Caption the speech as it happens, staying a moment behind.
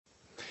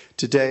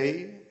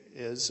Today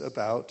is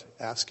about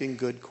asking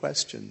good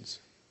questions.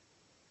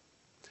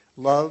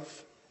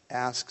 Love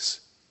asks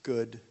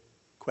good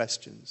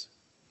questions.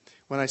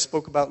 When I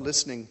spoke about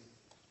listening,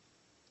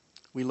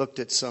 we looked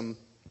at some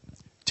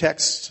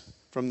texts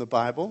from the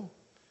Bible.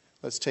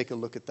 Let's take a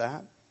look at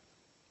that.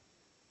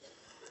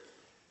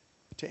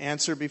 To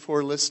answer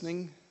before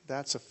listening,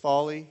 that's a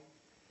folly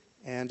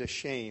and a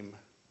shame.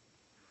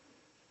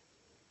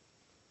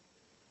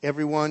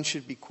 Everyone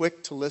should be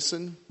quick to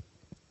listen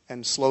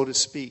and slow to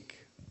speak.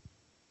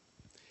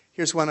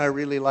 Here's one I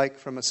really like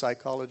from a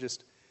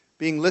psychologist.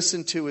 Being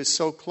listened to is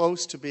so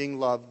close to being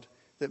loved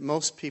that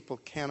most people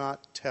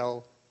cannot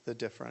tell the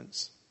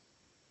difference.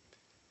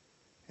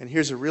 And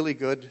here's a really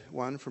good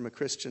one from a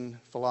Christian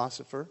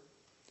philosopher.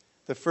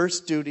 The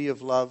first duty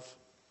of love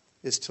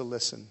is to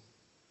listen.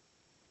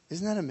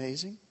 Isn't that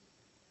amazing?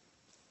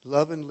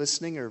 Love and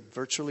listening are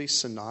virtually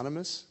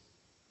synonymous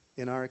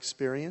in our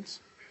experience.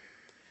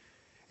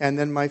 And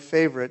then my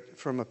favorite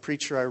from a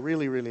preacher I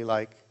really, really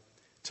like,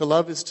 to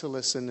love is to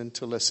listen, and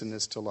to listen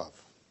is to love.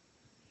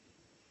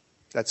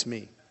 That's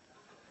me.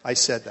 I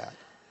said that.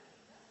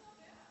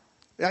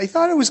 I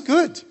thought it was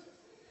good.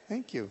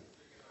 Thank you.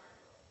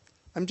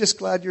 I'm just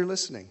glad you're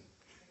listening.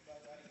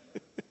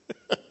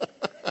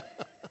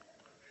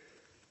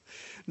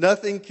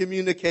 Nothing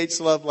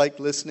communicates love like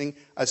listening,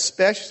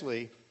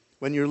 especially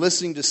when you're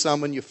listening to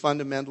someone you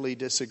fundamentally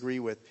disagree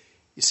with.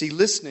 You see,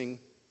 listening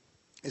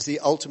is the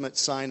ultimate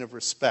sign of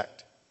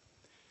respect.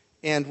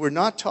 And we're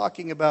not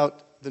talking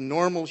about the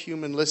normal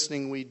human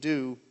listening we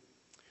do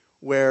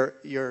where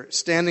you're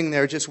standing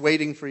there just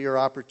waiting for your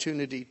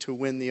opportunity to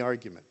win the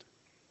argument.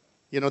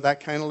 You know that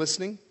kind of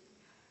listening?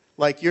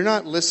 Like you're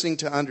not listening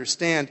to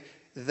understand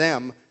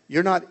them.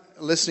 You're not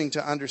listening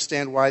to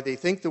understand why they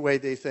think the way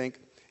they think.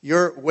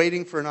 You're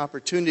waiting for an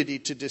opportunity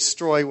to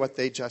destroy what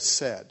they just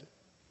said.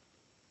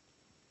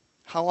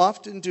 How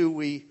often do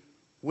we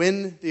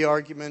win the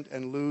argument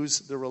and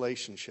lose the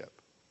relationship?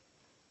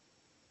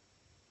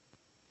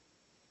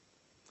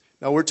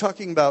 Now we're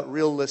talking about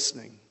real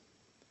listening.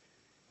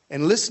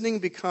 And listening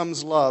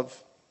becomes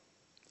love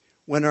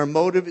when our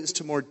motive is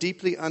to more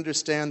deeply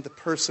understand the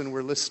person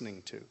we're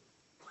listening to.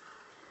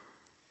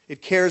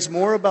 It cares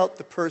more about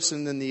the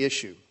person than the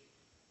issue.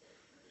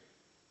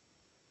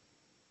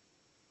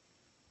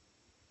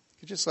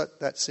 Could you just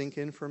let that sink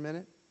in for a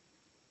minute?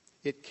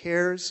 It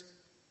cares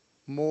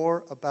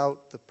more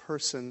about the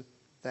person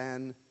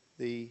than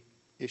the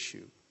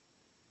issue.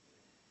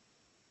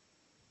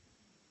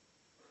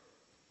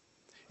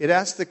 It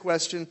asks the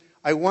question,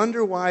 I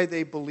wonder why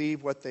they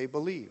believe what they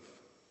believe.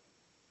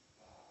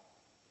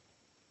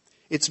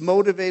 It's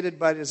motivated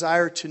by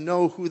desire to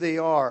know who they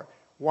are,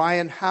 why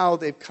and how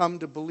they've come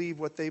to believe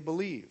what they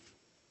believe.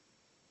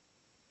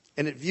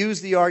 And it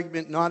views the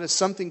argument not as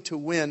something to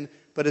win,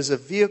 but as a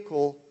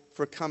vehicle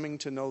for coming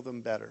to know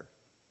them better.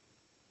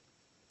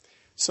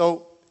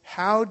 So,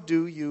 how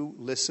do you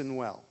listen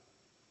well?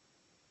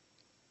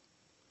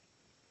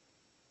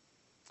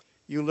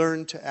 You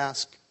learn to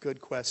ask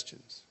good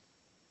questions.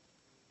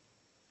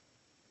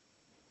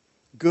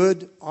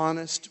 Good,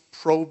 honest,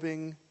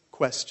 probing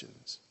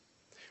questions.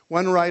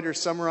 One writer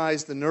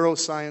summarized the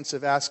neuroscience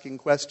of asking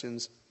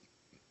questions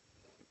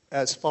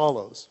as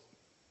follows.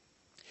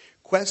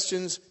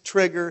 Questions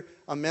trigger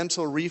a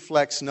mental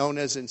reflex known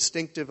as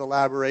instinctive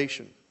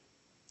elaboration.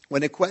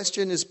 When a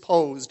question is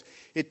posed,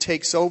 it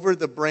takes over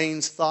the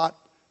brain's thought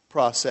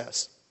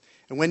process.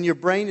 And when your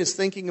brain is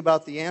thinking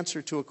about the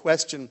answer to a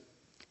question,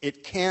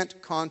 it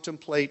can't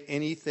contemplate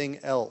anything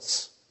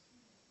else.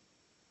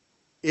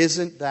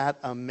 Isn't that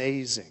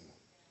amazing?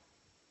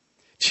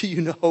 Do you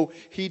know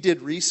he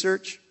did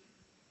research?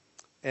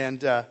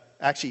 And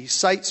actually he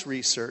cites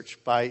research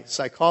by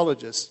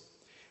psychologists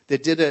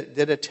that did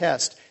a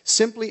test.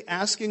 Simply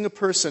asking a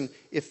person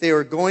if they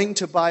are going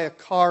to buy a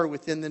car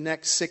within the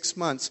next 6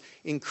 months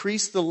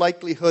increased the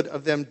likelihood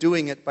of them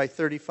doing it by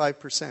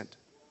 35%.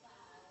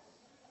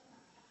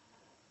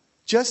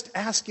 Just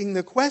asking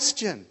the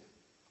question,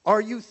 are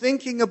you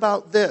thinking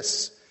about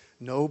this?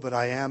 No, but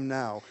I am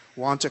now.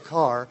 Want a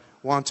car,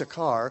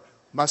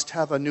 must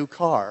have a new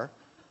car.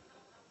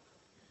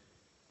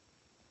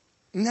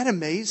 Isn't that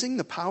amazing,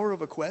 the power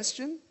of a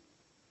question?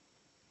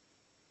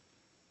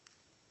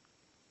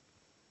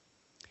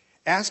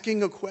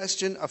 Asking a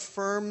question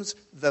affirms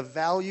the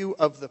value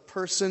of the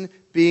person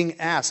being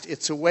asked.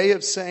 It's a way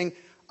of saying,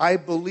 I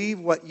believe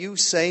what you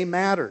say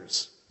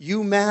matters.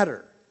 You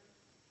matter.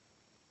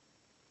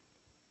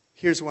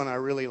 Here's one I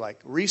really like.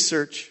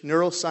 Research,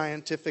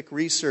 neuroscientific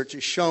research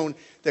has shown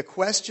that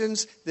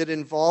questions that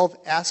involve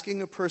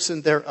asking a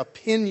person their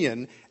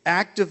opinion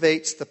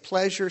activates the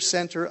pleasure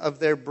center of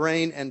their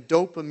brain and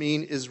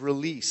dopamine is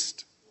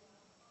released.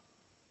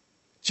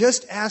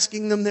 Just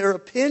asking them their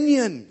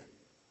opinion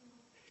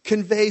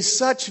conveys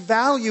such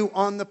value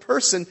on the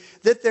person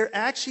that they're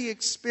actually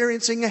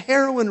experiencing a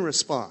heroin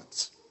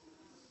response.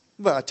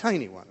 Well, a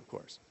tiny one, of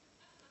course.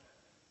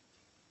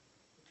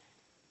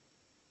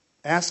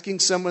 Asking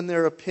someone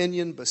their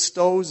opinion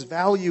bestows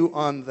value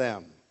on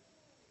them.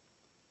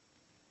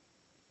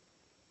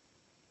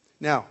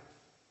 Now,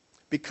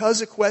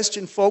 Because a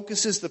question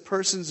focuses the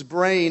person's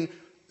brain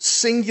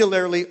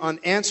singularly on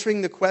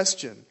answering the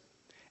question,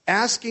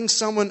 asking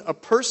someone a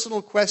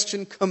personal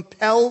question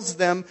compels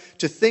them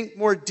to think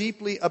more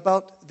deeply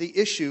about the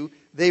issue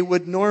they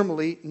would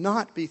normally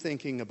not be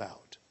thinking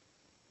about.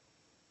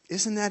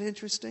 Isn't that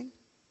interesting?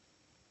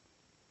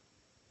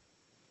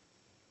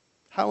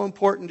 How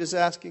important is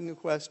asking a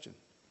question?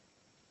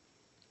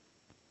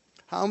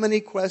 How many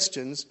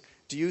questions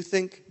do you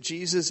think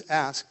Jesus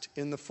asked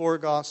in the 4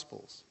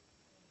 Gospels?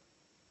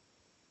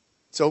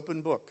 It's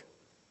open book.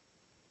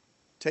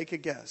 Take a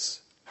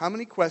guess. How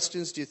many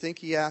questions do you think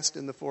he asked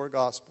in the 4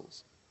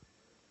 Gospels?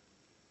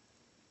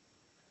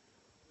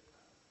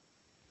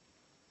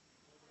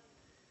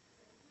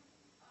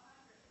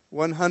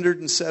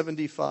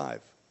 $175.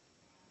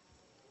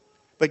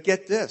 But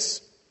get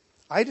this.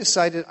 I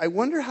decided, I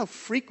wonder how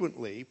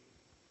frequently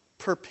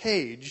per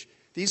page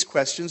these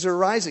questions are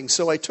rising.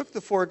 So I took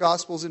the 4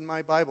 Gospels in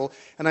my Bible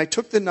and I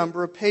took the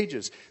number of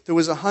pages. There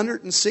was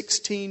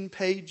 116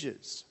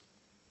 pages.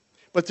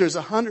 But there's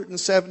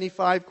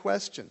 175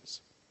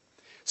 questions.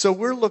 So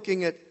we're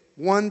looking at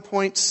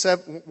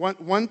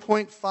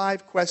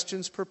 1.5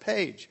 questions per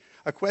page.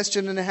 A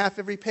question and a half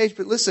every page.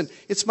 But listen,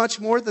 it's much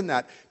more than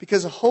that.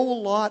 Because a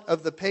whole lot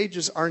of the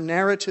pages are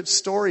narrative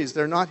stories.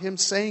 They're not him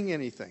saying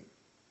anything.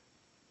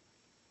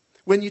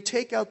 When you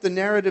take out the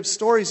narrative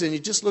stories and you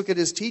just look at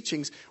his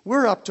teachings,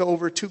 we're up to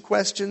over 2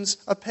 questions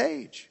a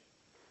page.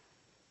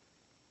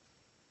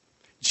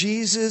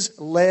 Jesus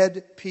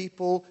led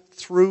people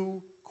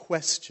through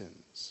questions.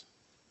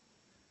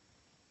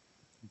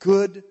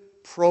 Good,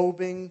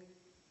 probing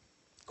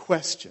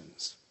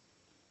questions.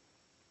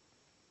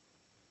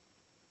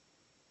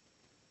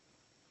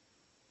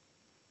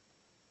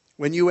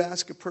 When you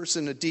ask a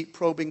person a deep,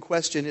 probing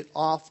question, it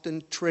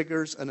often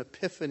triggers an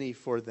epiphany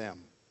for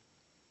them.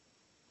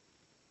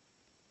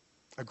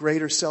 A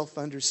greater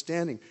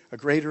self-understanding, a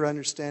greater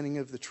understanding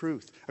of the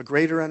truth, a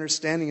greater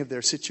understanding of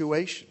their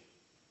situation.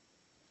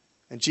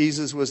 And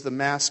Jesus was the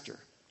master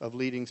of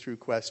leading through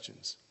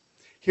questions.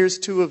 Here's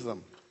 2 of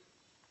them.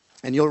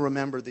 And you'll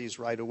remember these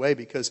right away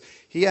because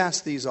he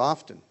asked these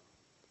often.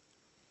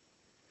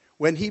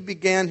 When he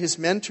began his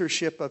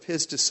mentorship of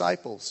his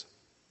disciples,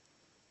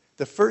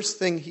 the first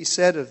thing he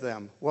said of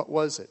them, what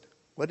was it?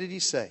 What did he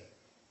say?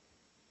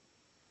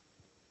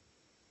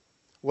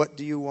 What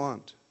do you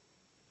want?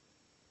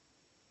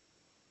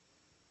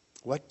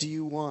 What do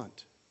you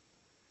want?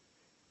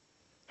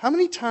 How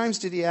many times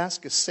did he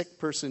ask a sick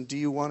person, do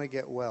you want to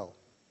get well?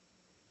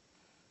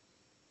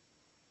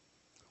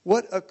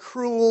 What a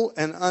cruel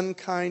and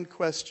unkind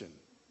question.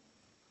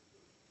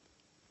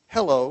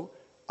 Hello,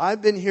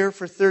 I've been here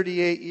for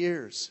 38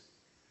 years.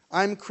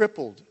 I'm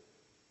crippled.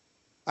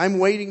 I'm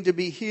waiting to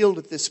be healed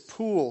at this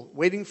pool,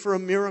 waiting for a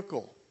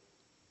miracle.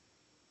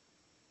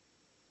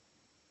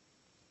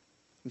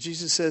 And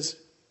Jesus says,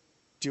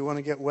 do you want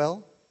to get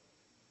well?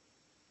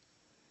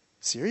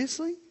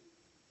 Seriously?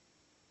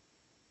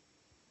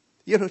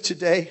 You know,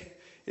 today,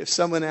 if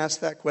someone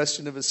asked that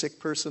question of a sick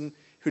person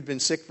who'd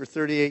been sick for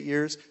 38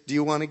 years, do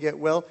you want to get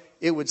well?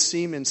 It would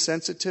seem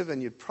insensitive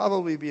and you'd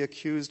probably be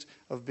accused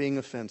of being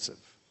offensive.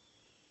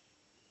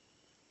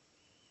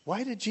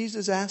 Why did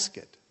Jesus ask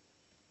it?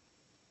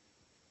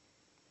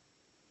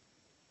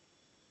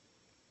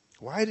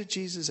 Why did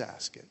Jesus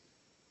ask it?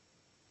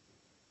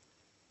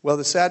 Well,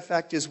 the sad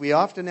fact is we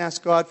often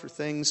ask God for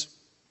things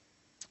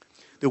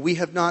that we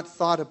have not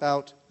thought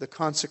about the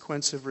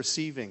consequence of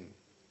receiving.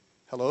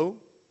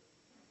 Hello?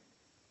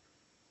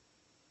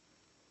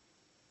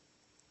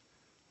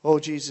 Oh,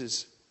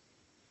 Jesus,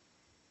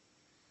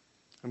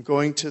 I'm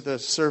going to the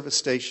service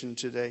station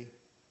today.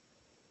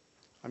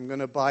 I'm going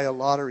to buy a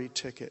lottery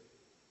ticket.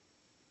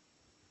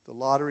 The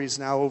lottery is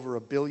now over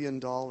 $1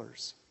 billion.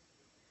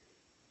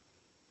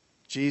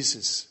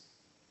 Jesus,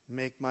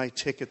 make my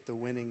ticket the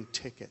winning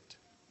ticket.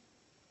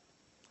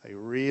 I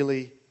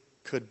really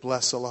could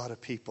bless a lot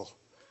of people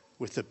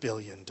with $1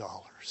 billion.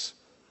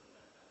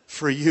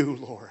 For you,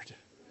 Lord.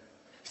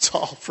 It's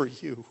all for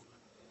you.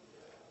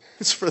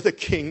 It's for the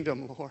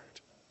kingdom, Lord.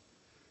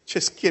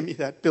 Just give me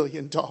that $1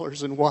 billion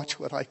and watch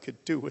what I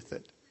could do with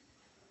it.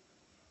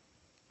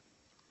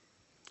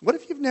 What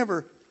if you've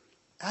never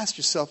asked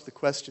yourself the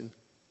question,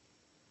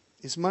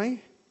 is my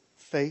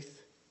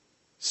faith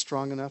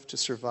strong enough to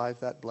survive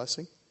that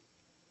blessing?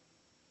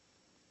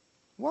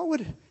 What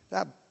would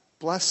that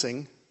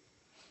blessing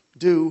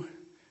do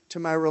to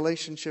my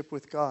relationship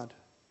with God?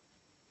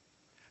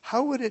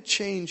 How would it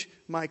change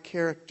my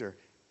character?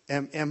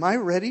 Am I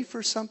ready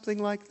for something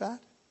like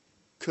that?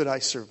 Could I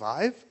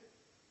survive?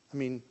 I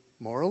mean,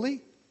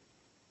 morally?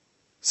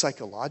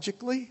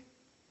 Psychologically?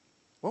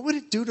 What would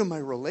it do to my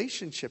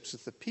relationships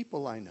with the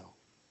people I know?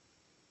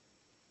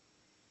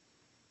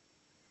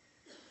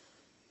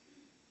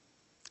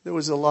 There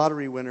was a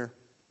lottery winner.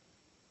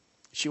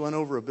 She won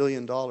over $1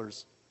 billion.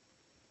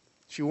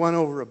 She won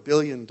over $1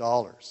 billion.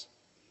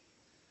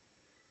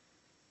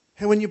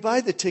 And when you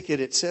buy the ticket,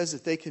 it says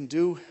that they can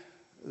do,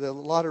 the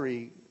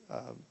lottery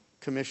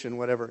commission,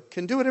 whatever,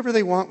 can do whatever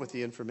they want with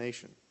the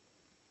information.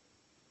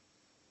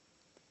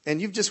 And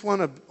you've just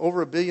won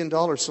over $1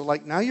 billion. So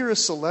like now you're a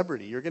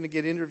celebrity. You're going to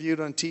get interviewed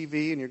on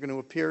TV and you're going to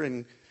appear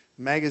in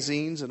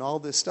magazines and all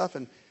this stuff.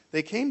 And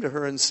they came to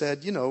her and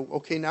said,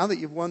 okay, now that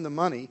you've won the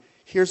money,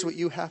 here's what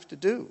you have to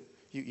do.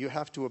 You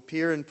have to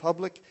appear in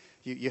public.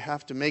 You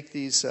have to make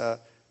these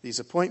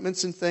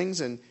appointments and things.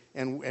 And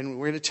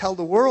we're going to tell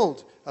the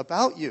world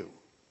about you.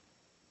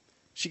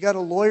 She got a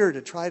lawyer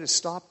to try to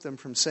stop them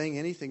from saying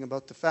anything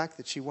about the fact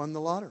that she won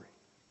the lottery.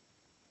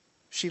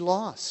 She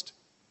lost.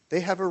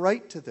 They have a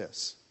right to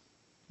this.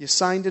 You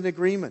signed an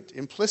agreement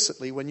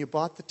implicitly when you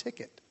bought the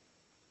ticket.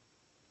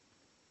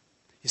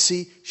 You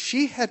see,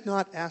 she had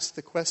not asked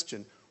the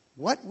question,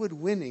 what would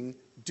winning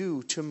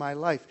do to my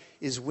life?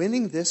 Is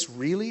winning this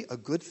really a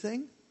good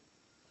thing?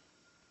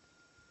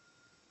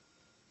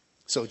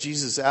 So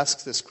Jesus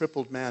asks this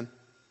crippled man,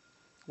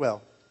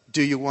 well,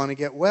 do you want to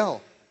get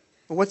well?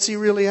 Well, what's he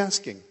really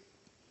asking?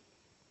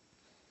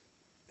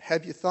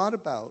 Have you thought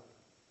about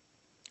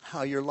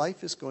how your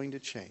life is going to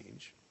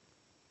change?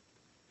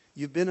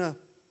 You've been a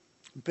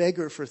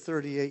beggar for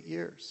 38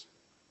 years.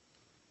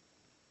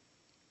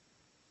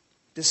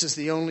 This is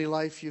the only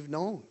life you've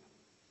known,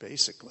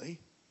 basically.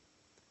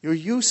 You're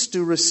used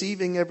to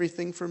receiving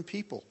everything from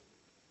people.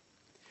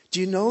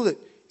 Do you know that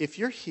if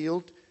you're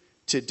healed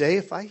today,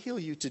 if I heal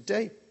you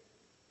today,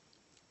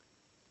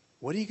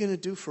 what are you going to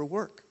do for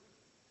work?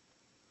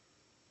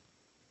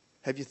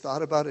 Have you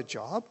thought about a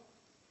job?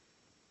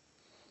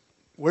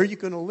 Where are you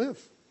going to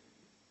live?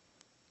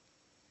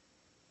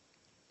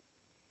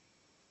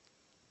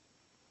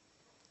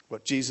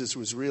 What Jesus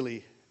was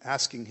really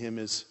asking him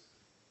is,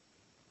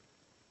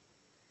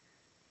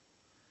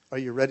 are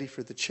you ready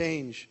for the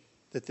change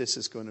that this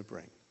is going to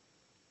bring?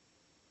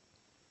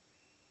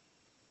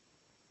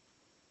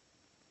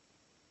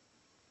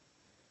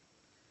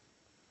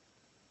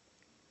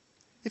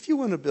 If you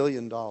win $1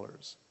 billion,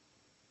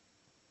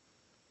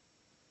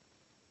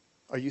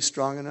 are you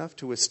strong enough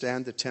to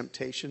withstand the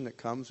temptation that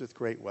comes with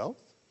great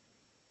wealth?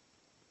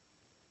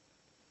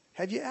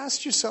 Have you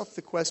asked yourself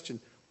the question,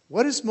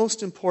 what is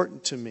most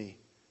important to me,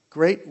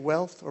 great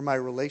wealth or my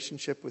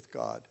relationship with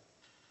God?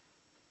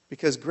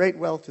 Because great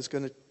wealth is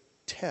going to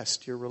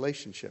test your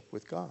relationship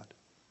with God.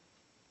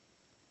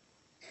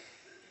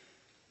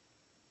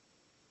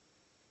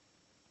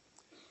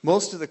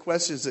 Most of the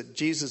questions that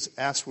Jesus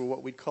asked were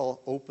what we'd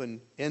call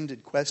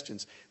open-ended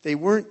questions. They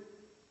weren't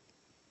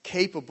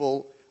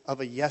capable of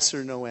a yes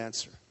or no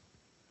answer.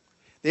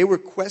 They were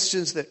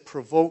questions that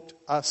provoked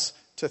us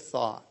to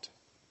thought.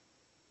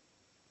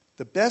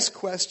 The best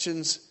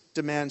questions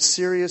demand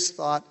serious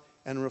thought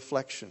and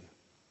reflection.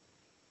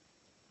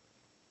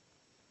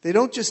 They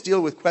don't just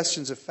deal with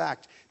questions of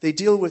fact. They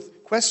deal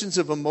with questions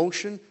of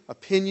emotion,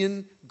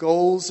 opinion,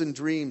 goals, and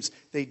dreams.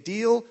 They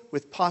deal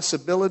with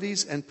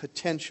possibilities and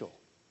potential,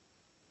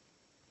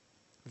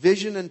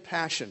 vision and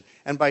passion.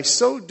 And by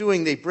so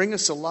doing, they bring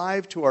us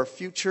alive to our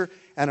future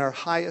and our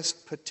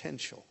highest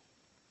potential.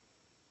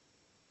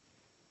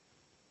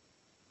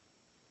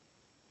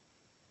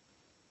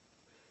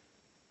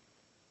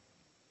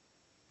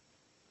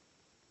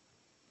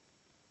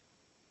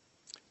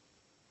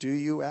 Do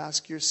you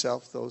ask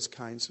yourself those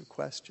kinds of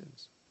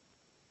questions?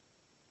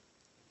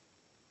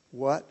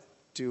 What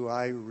do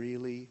I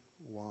really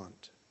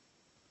want?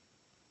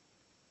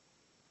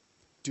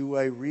 Do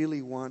I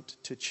really want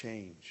to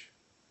change?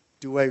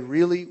 Do I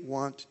really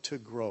want to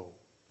grow?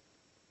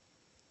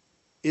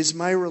 Is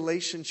my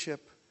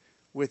relationship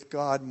with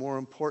God more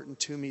important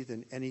to me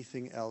than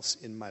anything else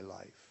in my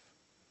life?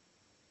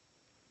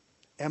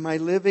 Am I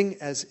living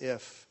as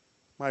if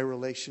my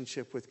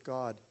relationship with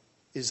God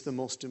is the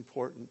most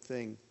important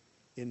thing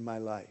in my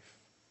life?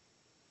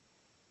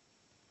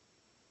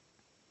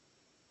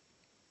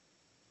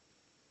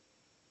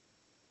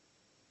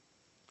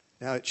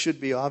 Now, it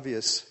should be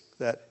obvious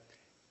that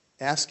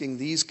asking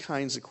these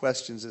kinds of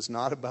questions is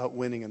not about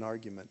winning an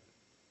argument.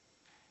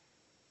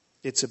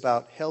 It's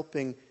about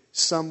helping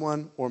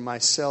someone or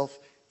myself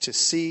to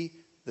see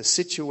the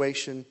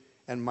situation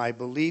and my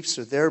beliefs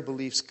or their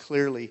beliefs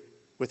clearly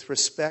with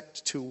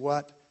respect to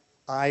what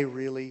they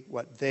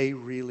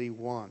really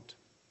want.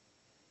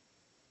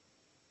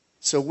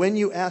 So when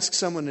you ask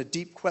someone a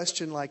deep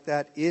question like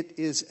that, it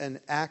is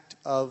an act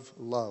of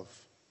love.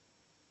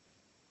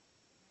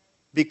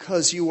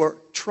 Because you are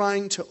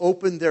trying to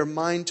open their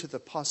mind to the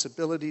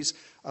possibilities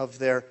of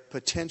their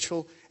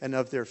potential and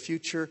of their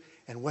future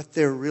and what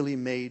they're really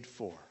made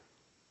for.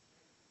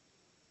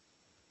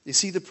 You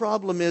see, the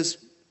problem is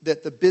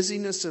that the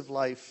busyness of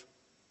life,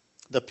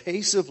 the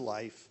pace of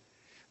life,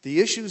 the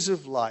issues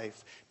of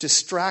life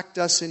distract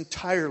us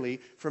entirely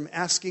from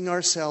asking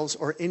ourselves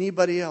or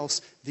anybody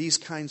else these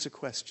kinds of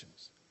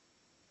questions.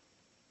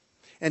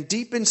 And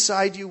deep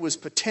inside you was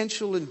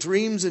potential and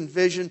dreams and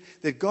vision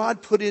that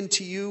God put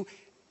into you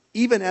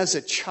even as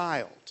a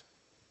child,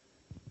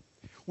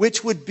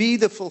 which would be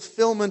the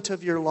fulfillment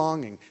of your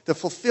longing, the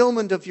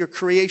fulfillment of your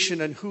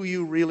creation and who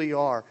you really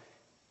are.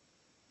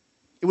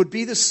 It would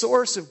be the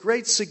source of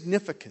great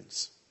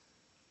significance.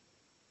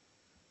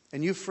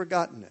 And you've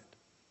forgotten it.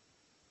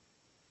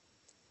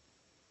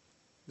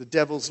 The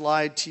devil's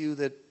lied to you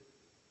that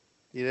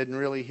You didn't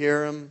really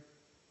hear him.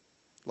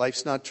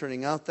 Life's not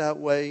turning out that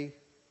way.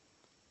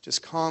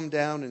 Just calm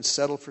down and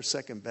settle for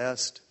second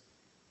best.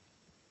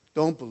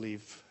 Don't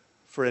believe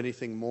for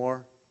anything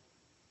more.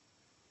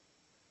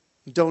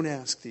 Don't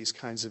ask these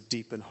kinds of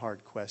deep and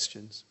hard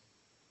questions.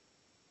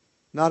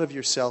 Not of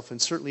yourself,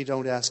 and certainly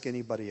don't ask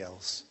anybody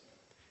else.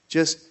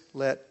 Just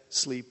let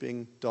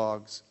sleeping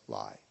dogs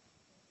lie.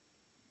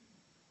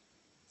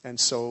 And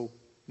so,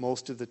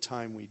 most of the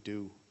time we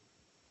do.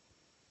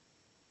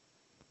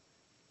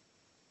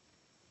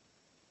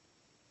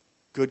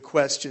 Good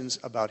questions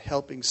about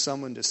helping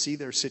someone to see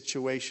their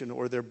situation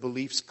or their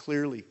beliefs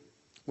clearly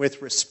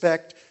with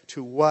respect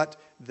to what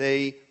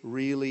they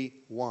really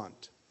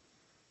want.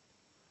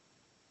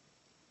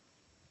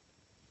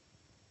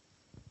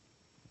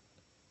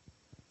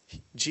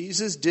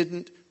 Jesus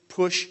didn't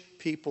push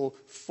people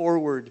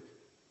forward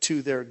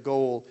to their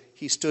goal.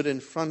 He stood in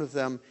front of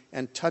them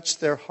and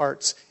touched their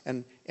hearts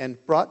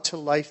and brought to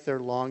life their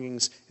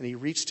longings. And he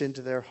reached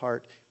into their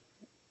heart,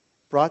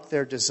 brought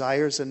their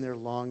desires and their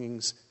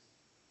longings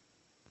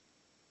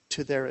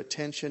to their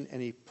attention,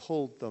 and he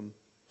pulled them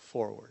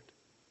forward.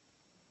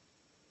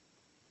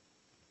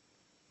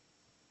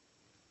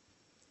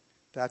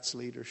 That's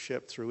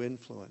leadership through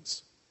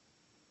influence.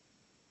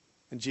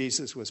 And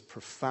Jesus was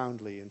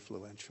profoundly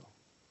influential.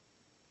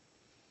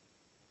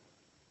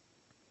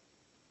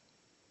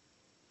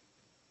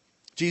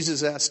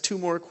 Jesus asked two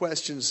more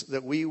questions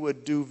that we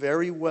would do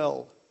very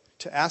well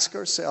to ask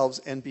ourselves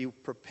and be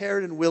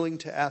prepared and willing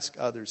to ask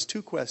others.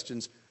 Two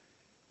questions,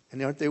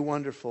 and aren't they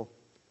wonderful?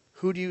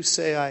 Who do you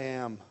say I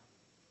am?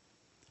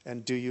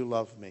 And do you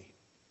love me?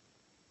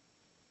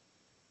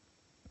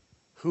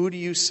 Who do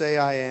you say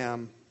I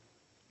am?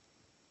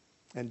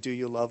 And do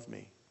you love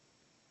me?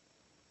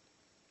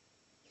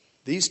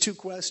 These two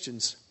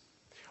questions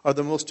are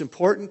the most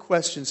important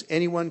questions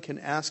anyone can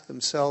ask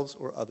themselves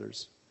or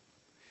others.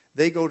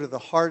 They go to the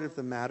heart of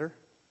the matter.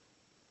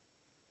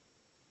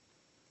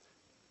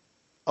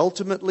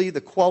 Ultimately,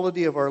 the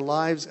quality of our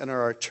lives and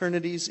our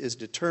eternities is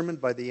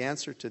determined by the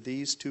answer to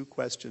these two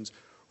questions.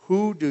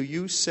 Who do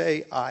you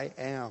say I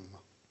am?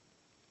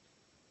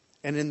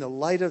 And in the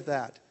light of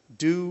that,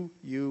 do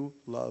you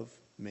love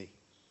me?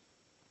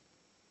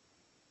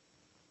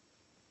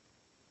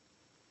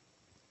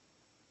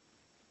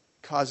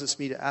 Causes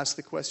me to ask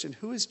the question,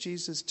 who is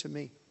Jesus to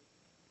me?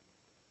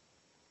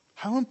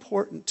 How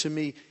important to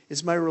me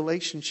is my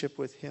relationship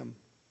with him?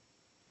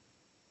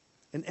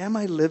 And am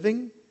I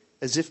living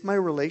as if my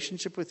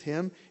relationship with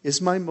him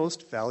is my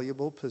most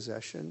valuable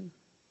possession?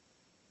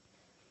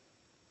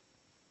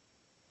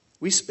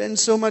 We spend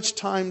so much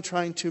time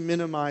trying to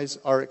minimize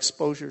our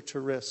exposure to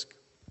risk.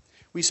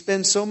 We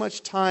spend so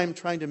much time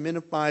trying to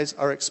minimize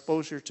our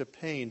exposure to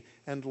pain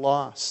and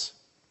loss.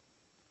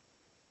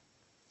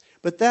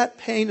 But that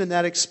pain and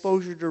that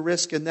exposure to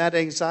risk and that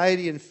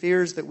anxiety and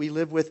fears that we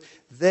live with,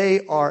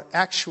 they are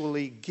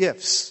actually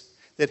gifts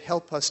that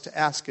help us to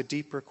ask a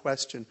deeper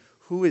question.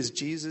 Who is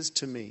Jesus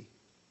to me?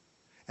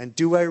 And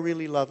do I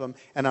really love him?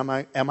 And am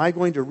I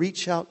going to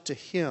reach out to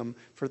him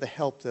for the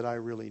help that I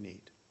really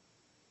need?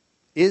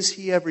 Is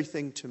he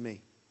everything to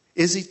me?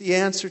 Is he the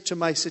answer to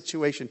my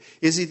situation?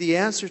 Is he the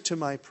answer to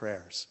my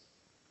prayers?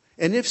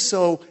 And if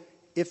so,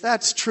 if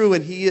that's true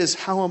and he is,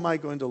 how am I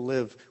going to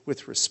live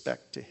with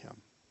respect to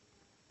him?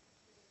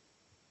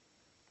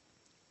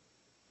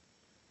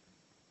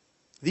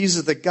 These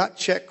are the gut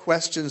check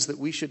questions that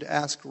we should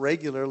ask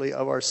regularly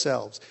of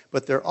ourselves.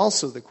 But they're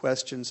also the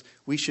questions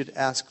we should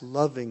ask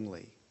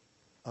lovingly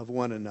of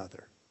one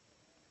another.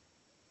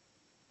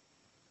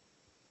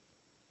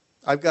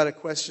 I've got a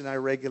question I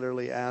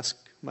regularly ask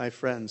my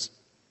friends.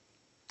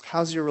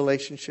 How's your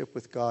relationship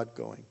with God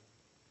going?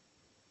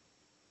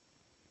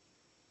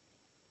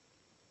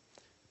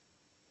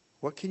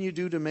 What can you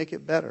do to make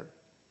it better?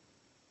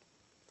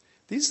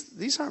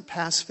 These aren't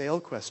pass-fail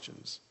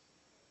questions.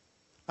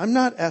 I'm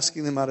not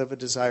asking them out of a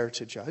desire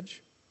to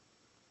judge.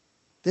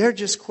 They're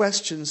just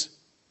questions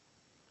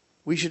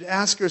we should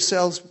ask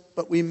ourselves,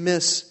 but we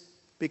miss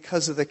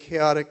because of the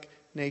chaotic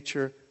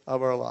nature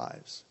of our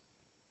lives.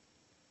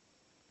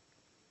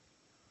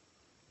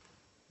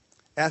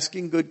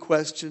 Asking good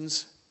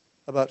questions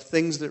about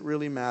things that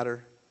really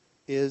matter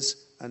is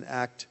an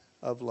act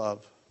of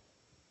love.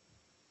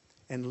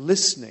 And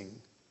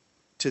listening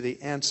to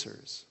the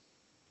answers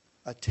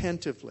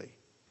attentively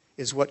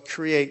is what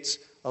creates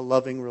a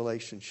loving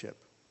relationship,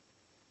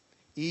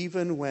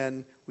 even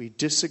when we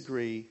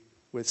disagree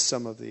with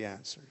some of the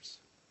answers.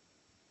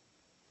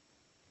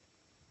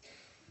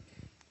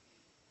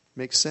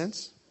 Make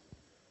sense?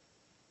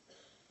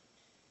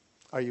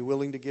 Are you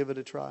willing to give it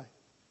a try?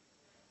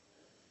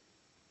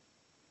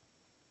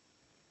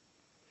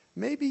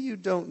 Maybe you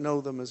don't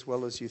know them as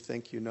well as you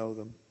think you know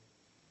them.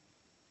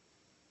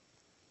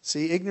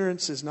 See,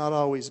 ignorance is not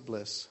always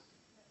bliss,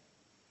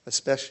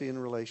 especially in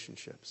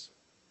relationships.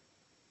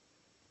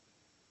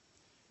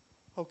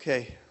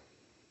 Okay.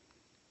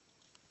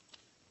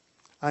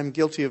 I'm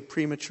guilty of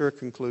premature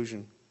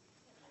conclusion.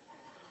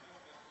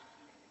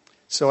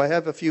 So I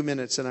have a few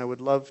minutes and I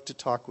would love to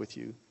talk with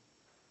you.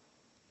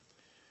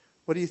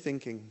 What are you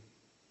thinking?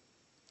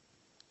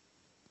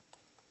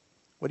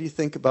 What do you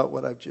think about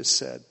what I've just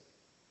said?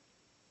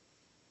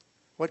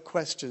 What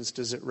questions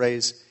does it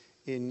raise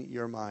in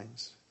your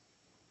minds?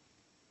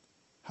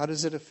 How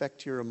does it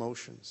affect your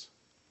emotions?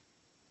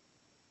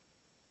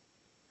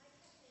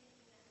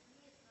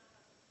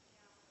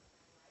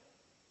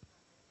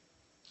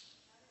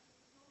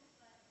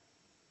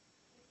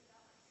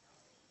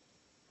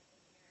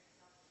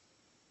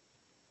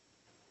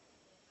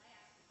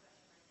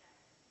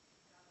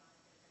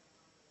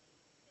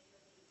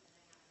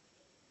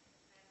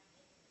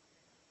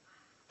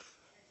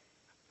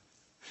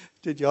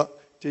 Did y'all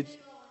did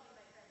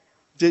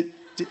did,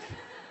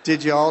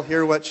 did you all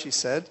hear what she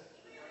said?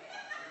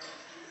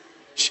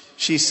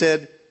 She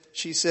said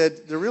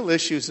the real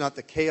issue is not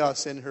the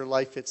chaos in her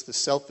life, it's the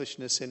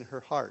selfishness in her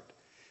heart.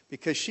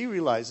 Because she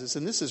realizes,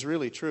 and this is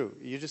really true,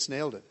 you just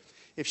nailed it.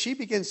 If she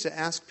begins to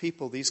ask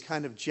people these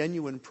kind of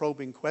genuine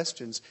probing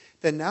questions,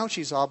 then now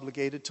she's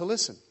obligated to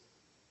listen.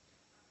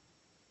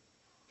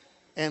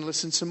 And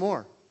listen some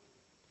more.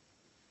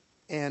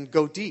 And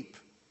go deep.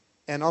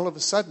 And all of a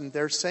sudden,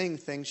 they're saying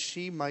things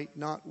she might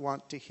not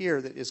want to hear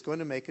that is going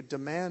to make a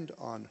demand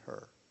on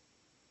her.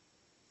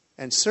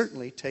 And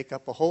certainly take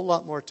up a whole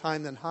lot more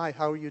time than, hi,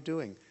 how are you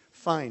doing?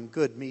 Fine,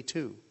 good, me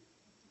too.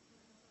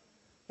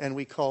 And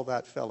we call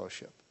that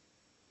fellowship.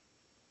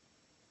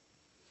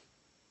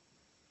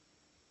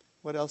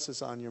 What else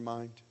is on your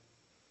mind?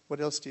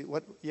 What else do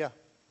you, yeah.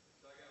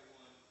 So I got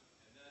one,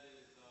 and that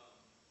is, when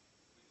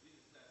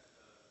Jesus asked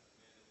the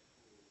man at the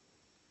pool,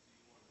 do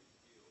you want to be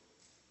healed?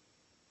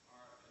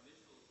 Our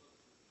initial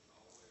assumption is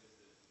always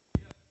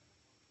that, yep.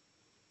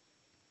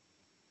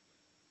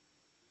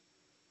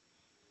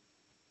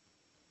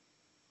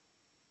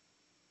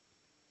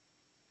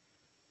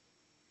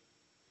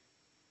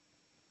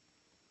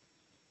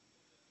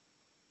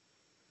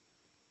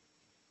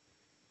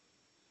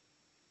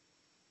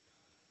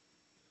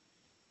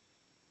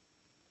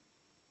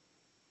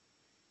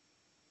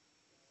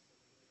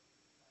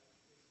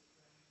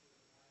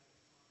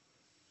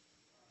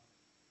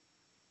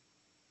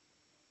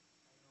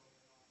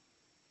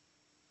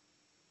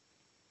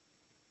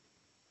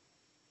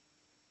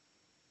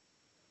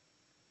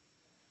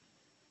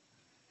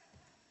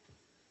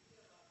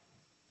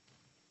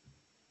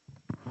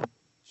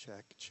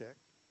 Check.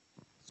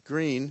 It's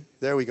green.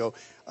 There we go.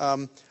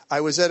 I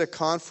was at a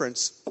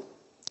conference,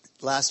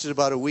 lasted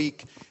about a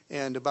week,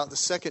 and about the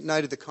second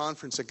night of the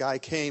conference, a guy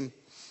came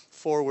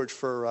forward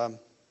for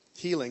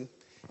healing.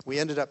 We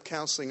ended up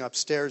counseling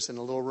upstairs in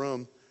a little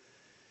room.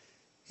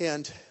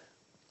 And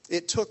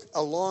it took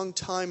a long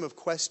time of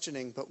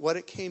questioning, but what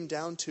it came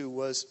down to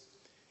was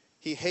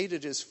he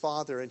hated his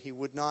father and he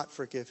would not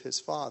forgive his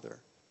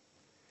father.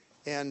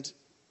 And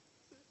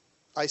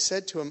I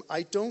said to him,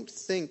 I don't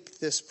think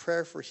this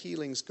prayer for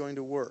healing is going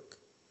to work.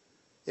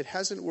 It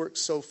hasn't worked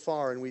so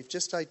far, and we've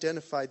just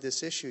identified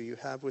this issue you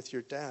have with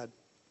your dad.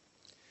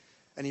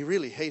 And he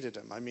really hated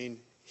him. I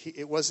mean,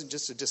 it wasn't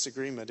just a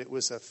disagreement, it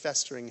was a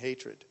festering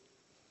hatred.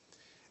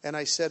 And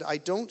I said, I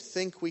don't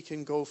think we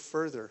can go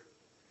further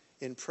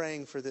in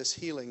praying for this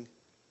healing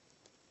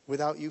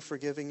without you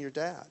forgiving your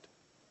dad.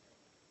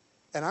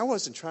 And I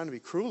wasn't trying to be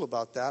cruel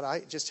about that.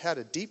 I just had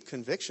a deep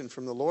conviction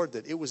from the Lord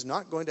that it was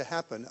not going to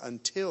happen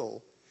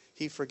until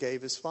he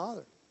forgave his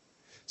father.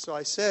 So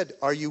I said,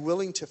 are you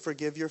willing to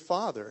forgive your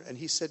father? And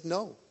he said,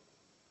 no.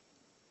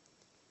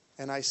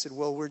 And I said,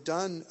 well, we're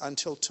done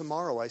until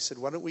tomorrow. I said,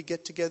 why don't we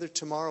get together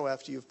tomorrow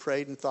after you've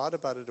prayed and thought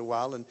about it a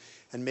while, and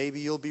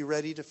maybe you'll be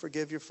ready to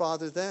forgive your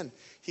father then.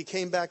 He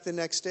came back the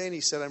next day and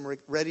he said, I'm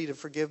ready to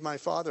forgive my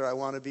father. I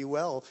want to be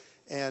well.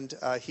 And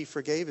he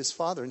forgave his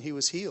father and he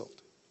was healed.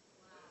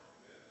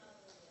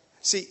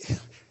 See,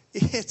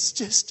 it's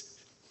just,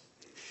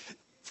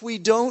 if we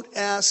don't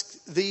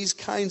ask these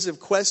kinds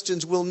of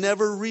questions, we'll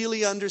never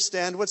really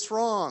understand what's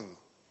wrong.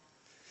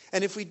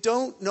 And if we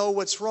don't know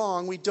what's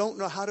wrong, we don't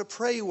know how to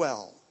pray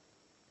well.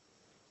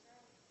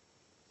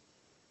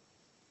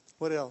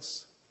 What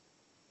else?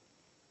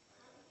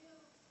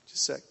 Just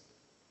a sec.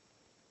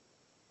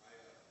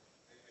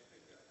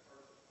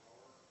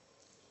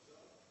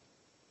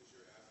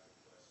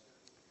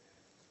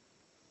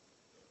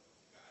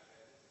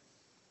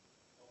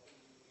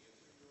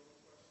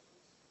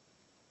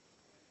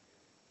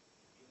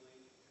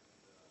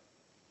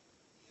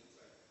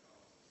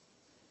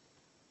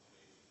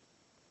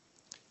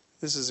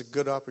 This is a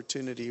good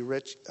opportunity.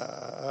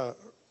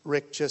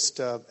 Rick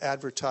just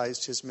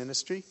advertised his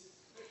ministry.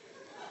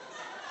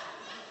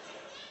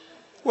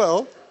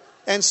 Well,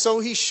 and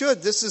so he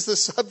should. This is the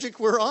subject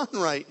we're on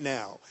right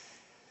now.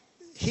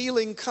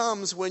 Healing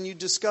comes when you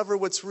discover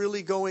what's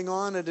really going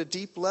on at a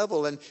deep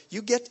level. And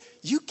you get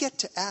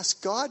to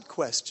ask God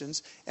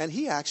questions, and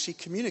he actually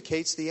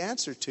communicates the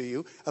answer to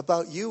you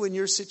about you and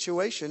your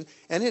situation,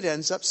 and it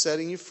ends up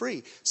setting you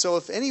free. So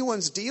if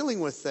anyone's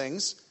dealing with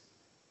things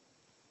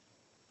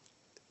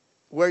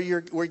where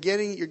you're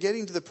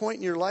getting to the point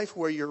in your life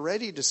where you're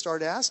ready to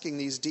start asking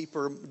these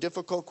deeper,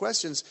 difficult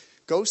questions,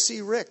 go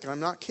see Rick. I'm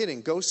not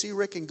kidding. Go see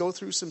Rick and go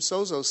through some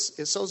sozo.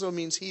 Sozo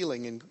means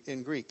healing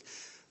in Greek.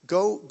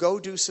 Go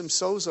do some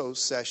sozo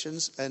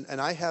sessions,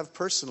 and I have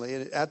personally,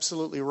 and it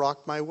absolutely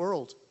rocked my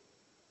world.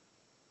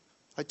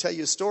 I tell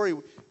you a story.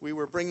 We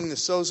were bringing the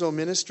sozo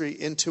ministry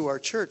into our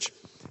church,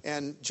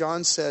 and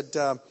John said,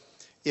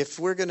 if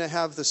we're going to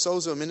have the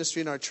sozo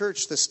ministry in our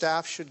church, the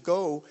staff should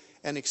go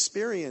and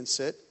experience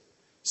it,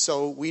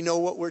 so we know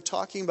what we're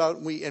talking about,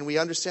 and we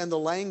understand the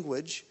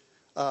language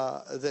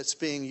that's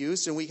being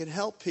used, and we can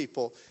help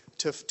people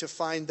to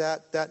find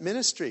that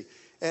ministry.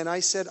 And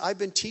I said, I've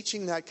been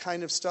teaching that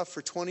kind of stuff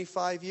for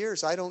 25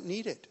 years. I don't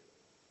need it.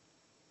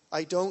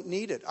 I don't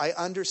need it. I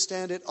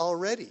understand it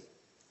already.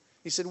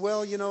 He said,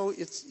 well, you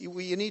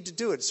need to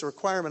do it. It's a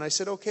requirement. I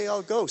said, okay,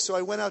 I'll go. So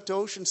I went out to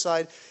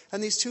Oceanside,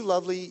 and these two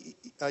lovely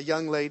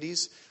young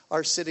ladies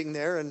are sitting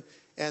there,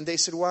 and they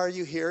said, why are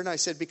you here? And I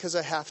said, because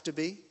I have to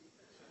be.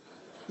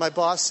 My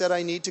boss said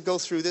I need to go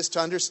through this to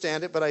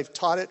understand it, but I've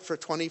taught it for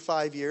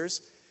 25 years.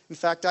 In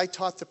fact, I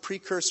taught the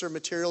precursor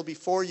material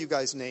before you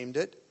guys named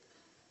it.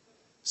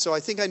 So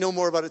I think I know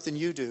more about it than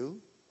you do.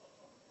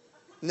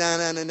 Na.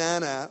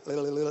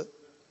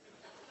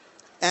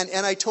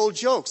 And I told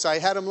jokes. I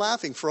had them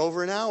laughing for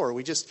over an hour.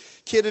 We just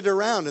kidded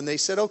around, and they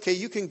said, okay,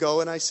 you can go.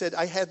 And I said,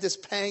 I had this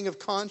pang of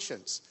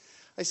conscience.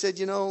 I said,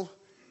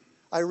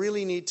 I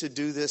really need to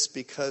do this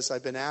because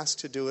I've been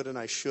asked to do it, and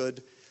I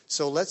should.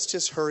 So let's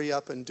just hurry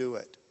up and do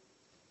it.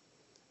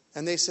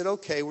 And they said,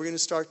 okay, we're going to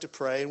start to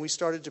pray. And we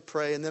started to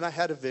pray, and then I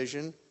had a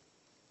vision.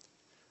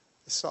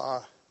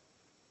 I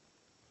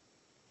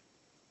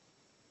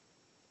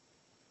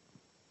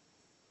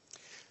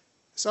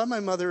saw my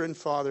mother and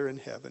father in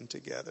heaven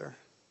together.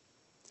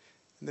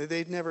 And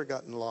they'd never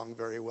gotten along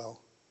very well.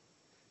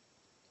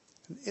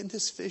 And in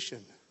this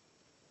vision,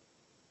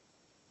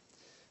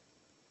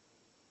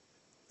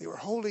 they were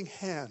holding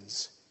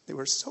hands. They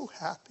were so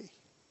happy.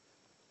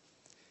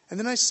 And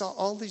then I saw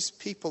all these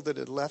people that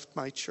had left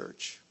my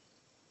church.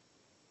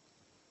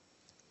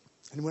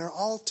 And we're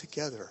all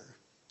together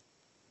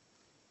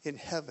in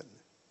heaven,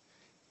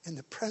 in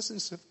the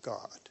presence of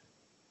God.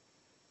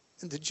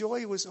 And the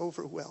joy was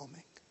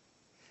overwhelming.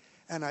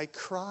 And I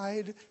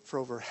cried for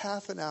over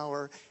half an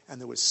hour, and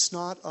there was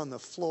snot on the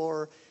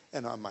floor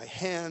and on my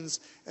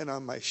hands and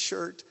on my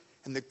shirt.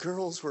 And the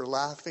girls were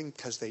laughing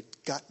because they'd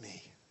got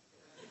me.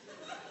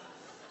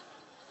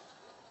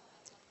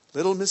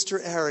 Little Mr.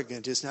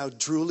 Arrogant is now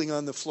drooling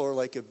on the floor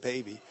like a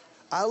baby.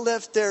 I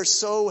left there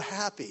so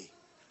happy.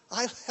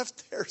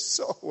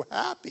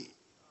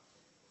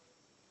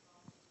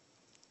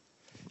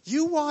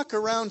 You walk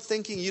around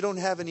thinking you don't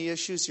have any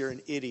issues, you're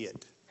an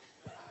idiot.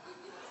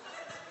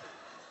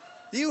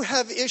 You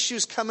have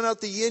issues coming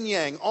out the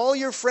yin-yang. All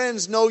your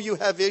friends know you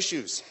have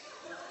issues.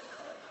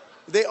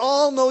 They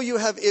all know you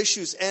have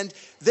issues, and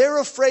they're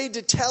afraid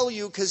to tell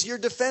you because you're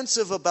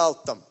defensive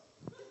about them.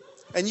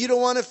 And you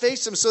don't want to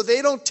face them, so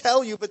they don't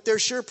tell you, but they're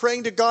sure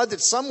praying to God that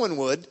someone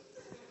would.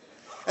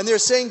 And they're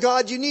saying,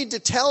 God, you need to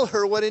tell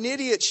her what an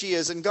idiot she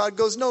is. And God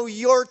goes, no,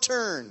 your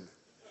turn.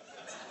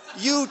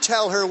 You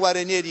tell her what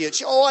an idiot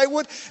she is. Oh, I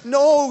would.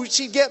 No,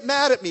 she'd get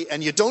mad at me.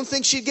 And you don't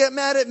think she'd get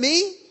mad at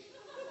me?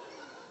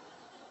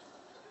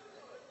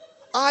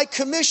 I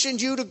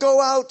commissioned you to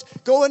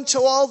go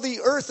into all the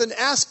earth and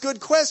ask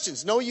good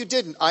questions. No, you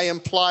didn't. I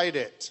implied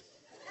it.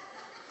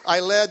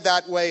 I led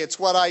that way. It's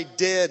what I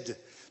did.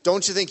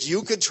 Don't you think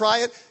you could try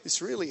it? It's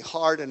really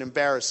hard and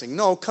embarrassing.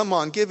 No, come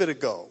on, give it a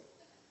go.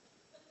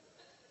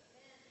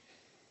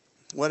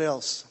 What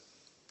else?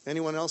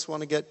 Anyone else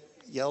want to get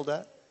yelled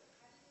at?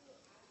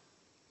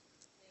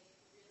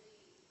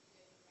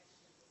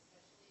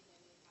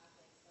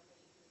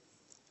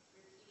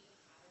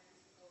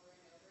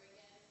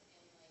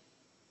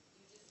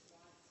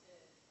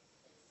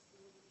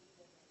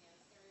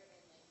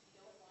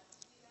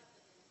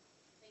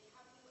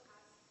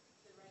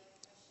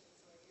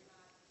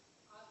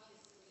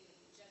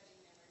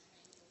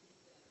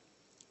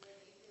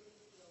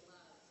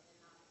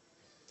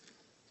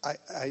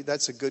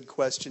 That's a good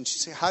question. She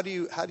said, how do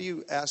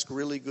you ask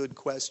really good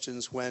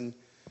questions when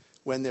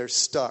they're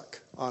stuck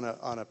on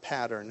a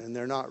pattern and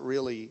they're not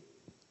really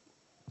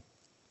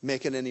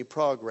making any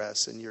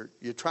progress, and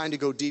you're trying to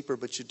go deeper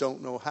but you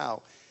don't know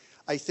how?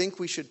 I think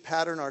we should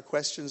pattern our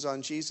questions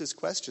on Jesus'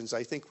 questions.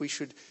 I think we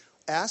should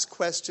ask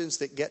questions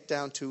that get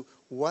down to,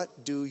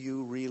 what do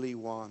you really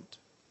want?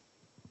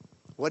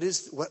 What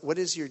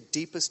is your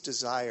deepest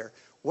desire?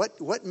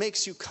 What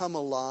makes you come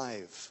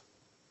alive?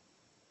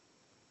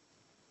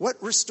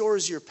 What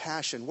restores your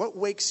passion? What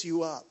wakes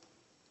you up?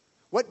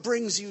 What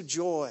brings you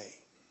joy?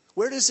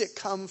 Where does it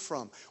come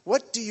from?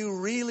 What do you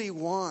really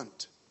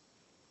want?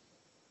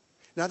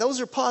 Now, those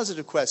are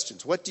positive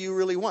questions. What do you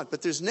really want?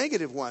 But there's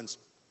negative ones.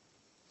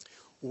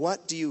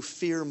 What do you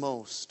fear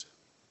most?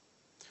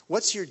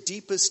 What's your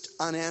deepest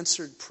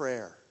unanswered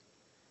prayer?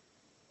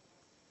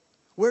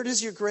 Where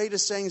does your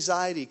greatest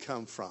anxiety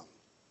come from?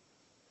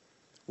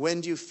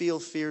 When do you feel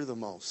fear the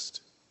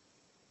most?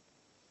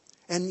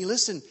 And you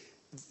listen,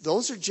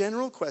 those are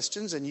general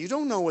questions, and you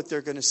don't know what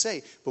they're going to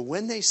say. But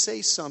when they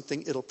say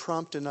something, it'll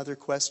prompt another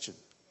question.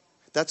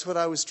 That's what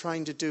I was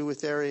trying to do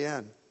with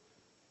Ariane.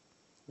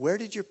 Where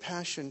did your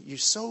passion, you're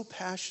so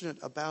passionate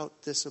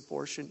about this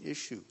abortion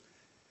issue.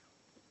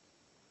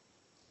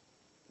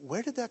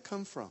 Where did that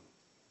come from?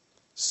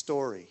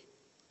 Story.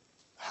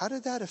 How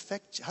does that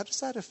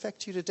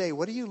affect you today?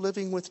 What are you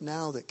living with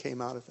now that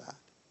came out of that?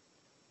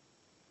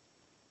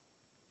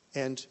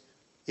 And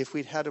if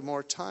we'd had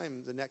more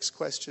time, the next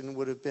question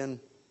would have been,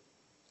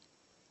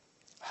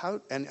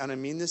 how, and I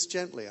mean this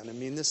gently, and I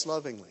mean this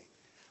lovingly,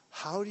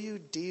 how do you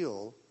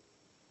deal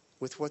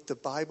with what the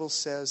Bible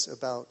says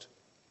about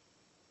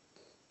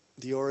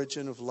the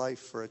origin of life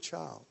for a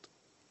child?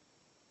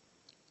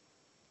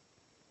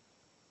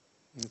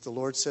 And the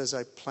Lord says,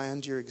 I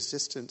planned your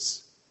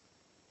existence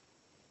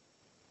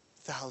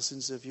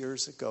thousands of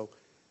years ago.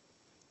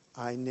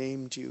 I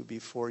named you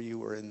before you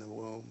were in the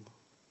womb.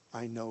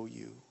 I know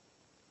you.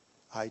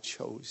 I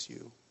chose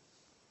you.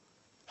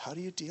 How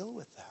do you deal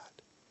with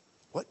that?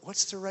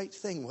 What's the right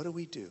thing? What do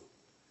we do?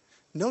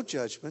 No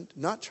judgment,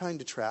 not trying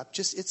to trap.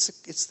 Just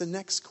it's the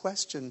next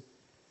question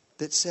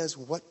that says,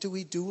 what do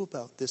we do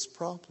about this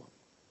problem?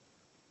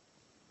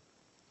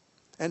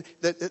 And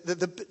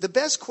the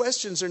best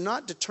questions are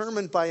not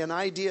determined by an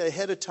idea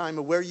ahead of time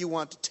of where you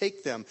want to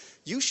take them.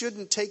 You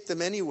shouldn't take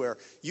them anywhere.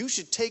 You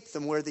should take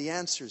them where the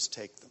answers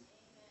take them.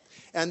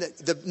 And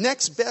the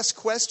next best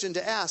question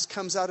to ask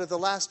comes out of the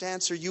last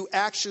answer you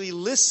actually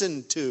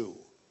listened to.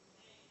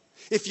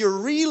 If you're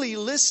really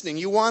listening,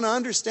 you want to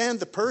understand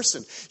the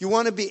person. You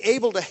want to be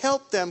able to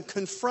help them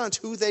confront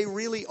who they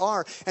really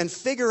are and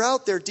figure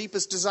out their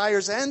deepest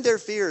desires and their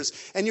fears.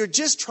 And you're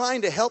just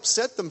trying to help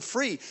set them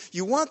free.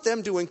 You want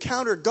them to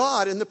encounter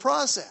God in the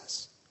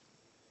process.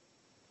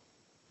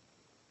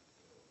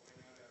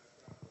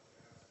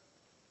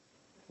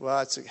 Well,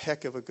 that's a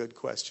heck of a good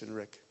question,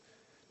 Rick.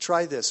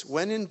 Try this.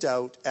 When in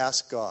doubt,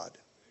 ask God.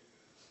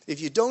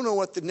 If you don't know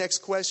what the next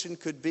question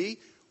could be,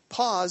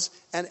 pause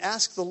and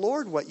ask the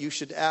Lord what you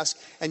should ask.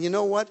 And you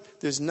know what?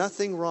 There's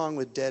nothing wrong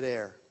with dead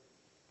air.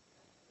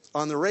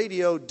 On the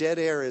radio, dead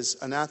air is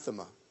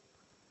anathema.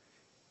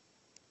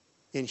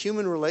 In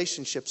human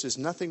relationships, there's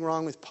nothing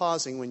wrong with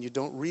pausing when you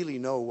don't really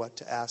know what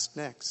to ask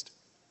next.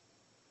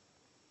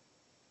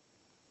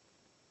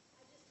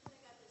 I just kind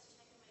of got this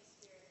check in my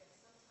spirit that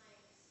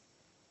sometimes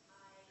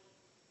I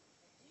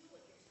do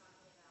what you're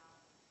talking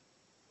about,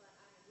 but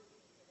I'm looking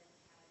for them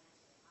to have an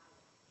answer I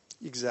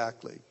want.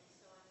 Exactly.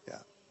 So I'm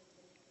Yeah.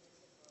 looking in the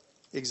manipulative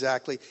mode.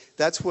 Exactly.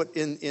 That's what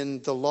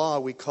in the law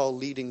we call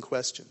leading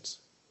questions.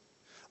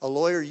 A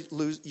lawyer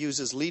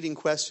uses leading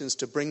questions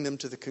to bring them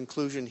to the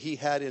conclusion he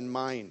had in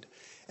mind.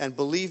 And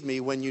believe me,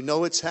 when you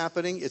know it's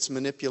happening, it's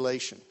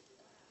manipulation.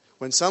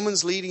 When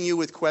someone's leading you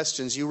with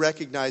questions, you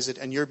recognize it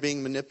and you're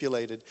being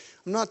manipulated.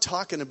 I'm not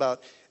talking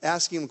about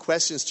asking them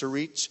questions to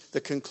reach the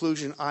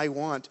conclusion I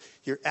want.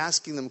 You're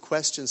asking them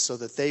questions so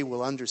that they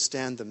will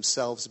understand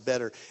themselves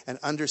better and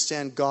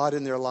understand God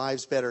in their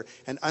lives better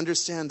and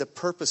understand the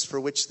purpose for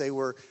which they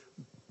were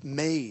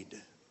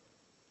made.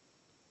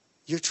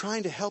 You're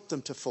trying to help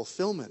them to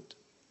fulfillment,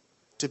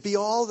 to be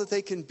all that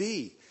they can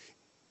be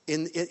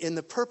in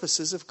the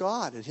purposes of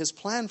God and His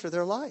plan for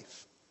their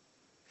life.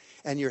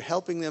 And you're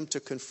helping them to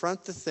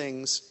confront the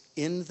things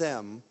in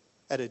them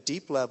at a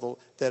deep level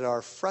that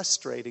are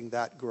frustrating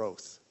that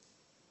growth.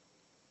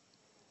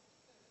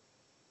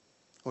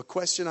 A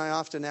question I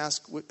often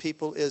ask with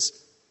people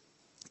is,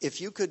 if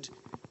you could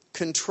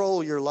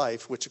control your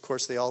life, which of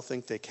course they all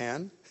think they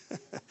can,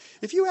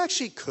 if you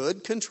actually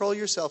could control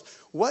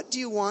yourself, what do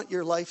you want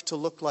your life to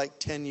look like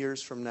 10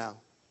 years from now?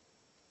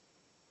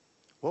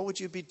 What would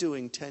you be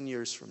doing 10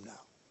 years from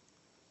now?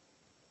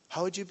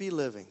 How would you be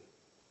living?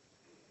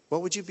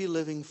 What would you be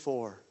living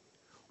for?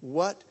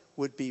 What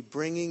would be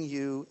bringing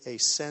you a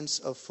sense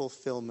of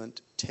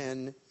fulfillment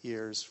 10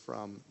 years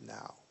from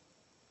now?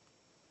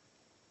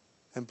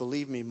 And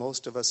believe me,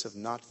 most of us have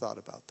not thought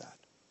about that.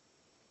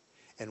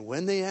 And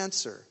when they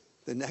answer,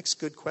 the next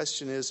good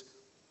question is,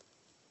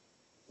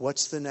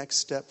 what's the next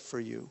step for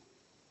you?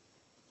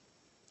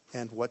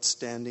 And what's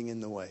standing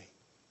in the way?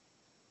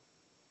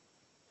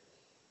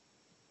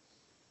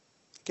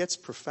 It gets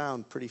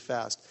profound pretty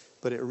fast,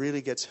 but it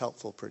really gets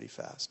helpful pretty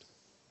fast.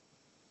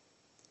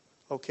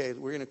 Okay,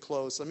 we're going to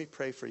close. Let me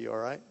pray for you, all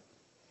right?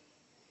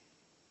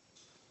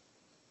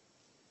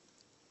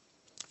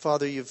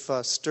 Father, you've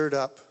stirred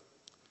up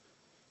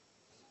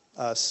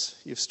us.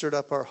 You've stirred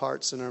up our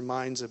hearts and our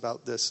minds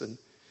about this and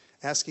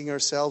asking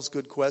ourselves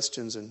good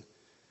questions and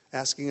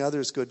asking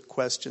others good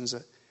questions.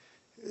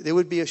 It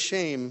would be a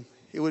shame,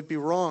 it would be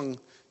wrong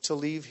to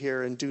leave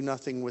here and do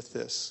nothing with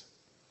this.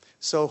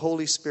 So,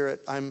 Holy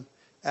Spirit, I'm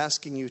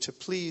asking you to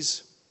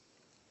please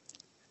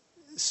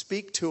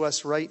speak to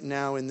us right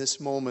now in this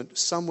moment,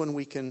 someone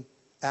we can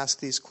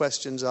ask these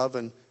questions of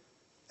and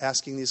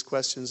asking these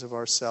questions of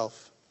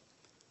ourselves.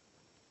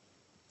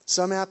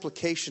 Some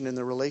application in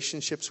the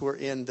relationships we're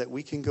in that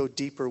we can go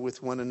deeper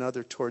with one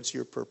another towards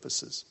your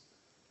purposes.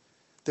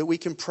 That we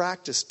can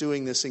practice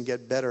doing this and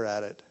get better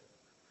at it.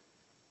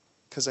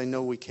 Because I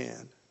know we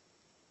can.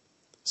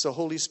 So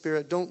Holy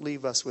Spirit, don't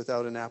leave us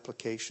without an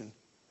application.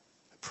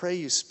 I pray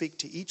you speak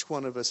to each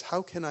one of us.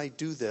 How can I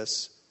do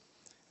this?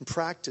 and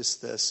practice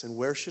this. And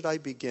where should I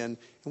begin?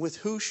 And with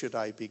who should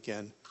I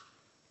begin?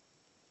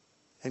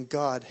 And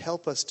God,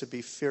 help us to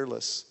be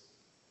fearless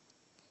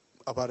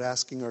about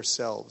asking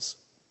ourselves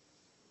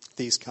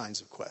these kinds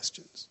of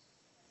questions.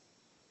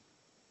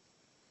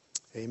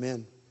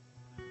 Amen.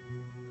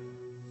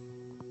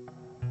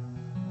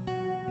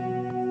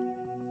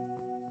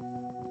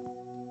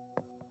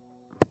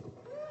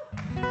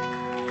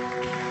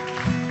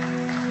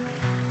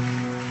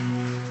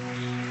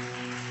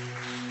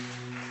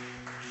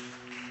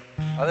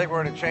 I think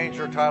we're going to change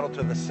her title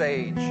to The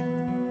Sage.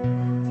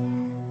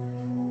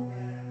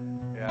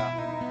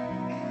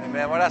 Yeah.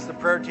 Amen. We'll ask the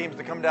prayer teams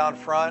to come down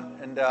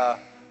front. And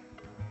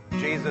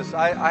Jesus,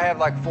 I have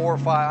like 4 or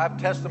 5. I have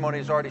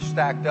testimonies already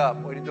stacked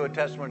up. We didn't do a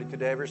testimony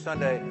today. Every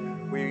Sunday,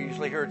 we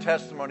usually hear a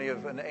testimony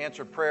of an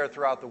answered prayer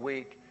throughout the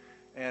week.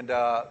 And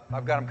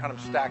I've got them kind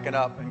of stacking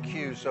up in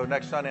queues. So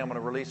next Sunday, I'm going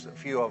to release a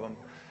few of them.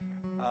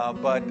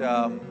 But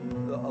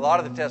a lot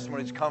of the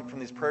testimonies come from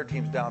these prayer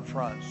teams down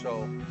front.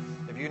 So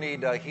if you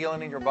need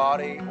healing in your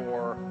body,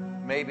 or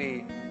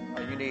maybe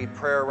you need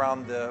prayer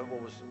around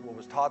what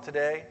was taught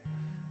today,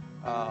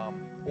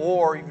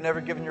 or you've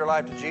never given your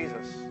life to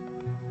Jesus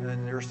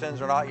and your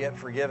sins are not yet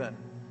forgiven,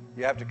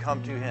 you have to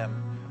come to Him.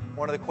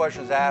 One of the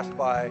questions asked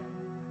by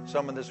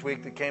someone this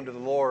week that came to the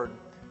Lord,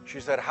 she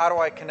said, "How do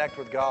I connect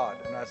with God?"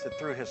 And I said,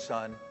 "Through His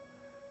Son."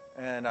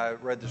 And I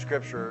read the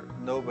scripture,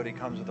 "Nobody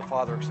comes to the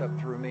Father except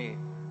through me."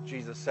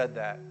 Jesus said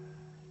that.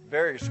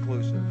 Very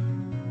exclusive.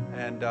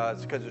 And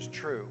it's because it's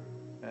true.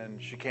 And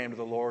she came to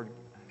the Lord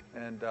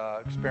and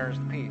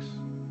experienced peace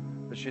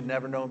that she'd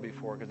never known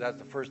before, because that's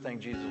the first thing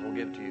Jesus will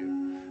give to you.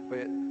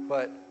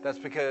 But that's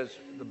because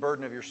the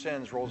burden of your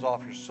sins rolls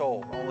off your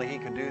soul. Only He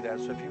can do that.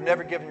 So if you've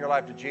never given your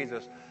life to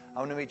Jesus, I'm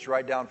going to meet you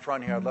right down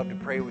front here. I'd love to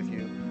pray with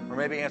you, or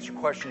maybe answer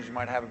questions you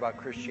might have about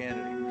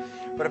Christianity.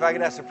 But if I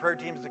could ask the prayer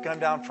teams to come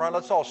down front,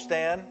 let's all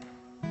stand.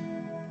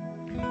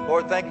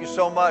 Lord, thank you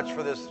so much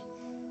for this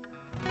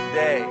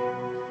day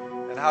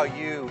and how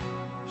you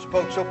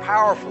spoke so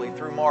powerfully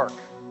through Mark,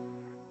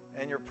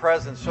 and your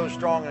presence so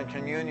strong in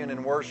communion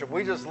and worship.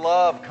 We just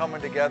love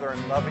coming together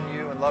and loving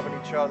you and loving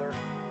each other.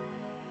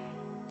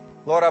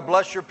 Lord, I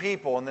bless your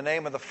people in the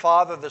name of the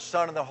Father, the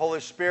Son, and the Holy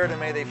Spirit,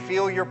 and may they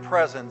feel your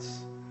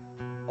presence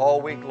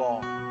all week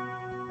long.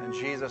 In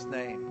Jesus'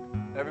 name.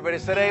 Everybody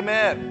said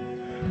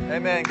amen.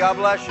 Amen. God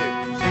bless you.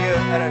 See you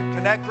at a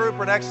Connect group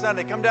or next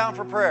Sunday. Come down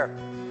for prayer.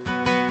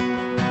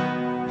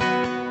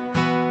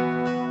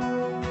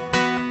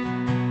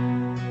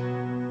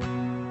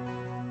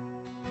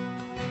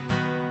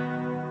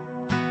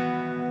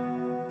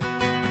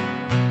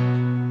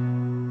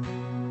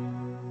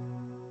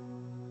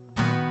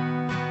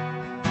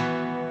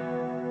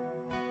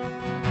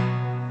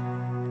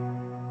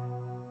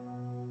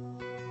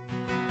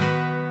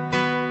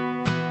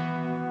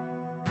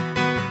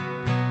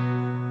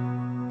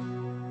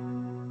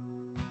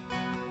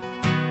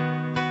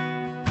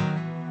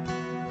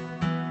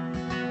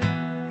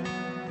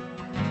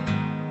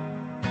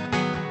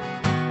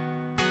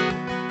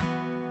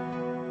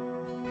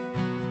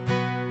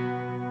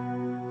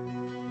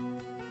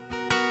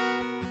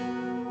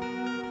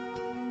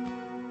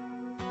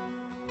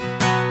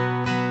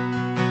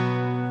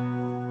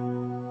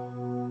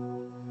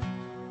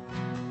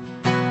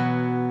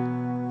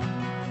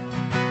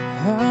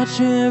 Our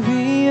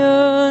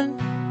champion,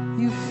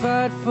 you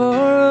fight for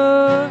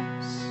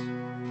us.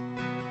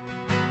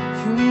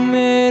 You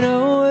made a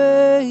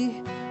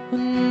way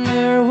when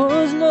there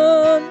was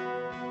none.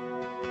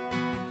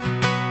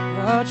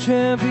 Our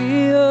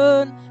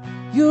champion,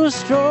 you're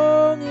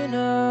strong in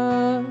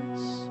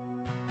us.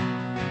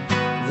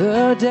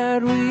 The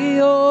debt we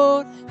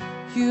owed,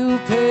 you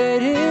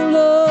paid in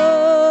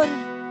blood.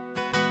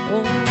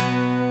 Oh,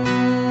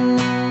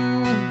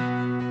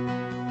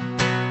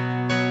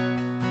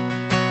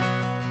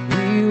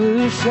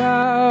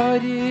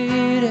 shout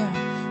it out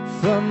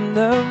from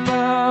the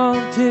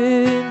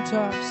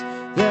mountaintops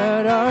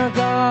that our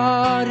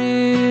God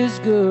is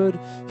good.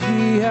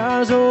 He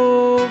has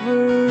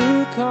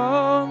overcome.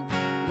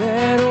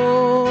 Let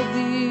all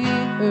the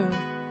earth,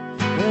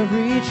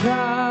 every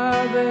tribe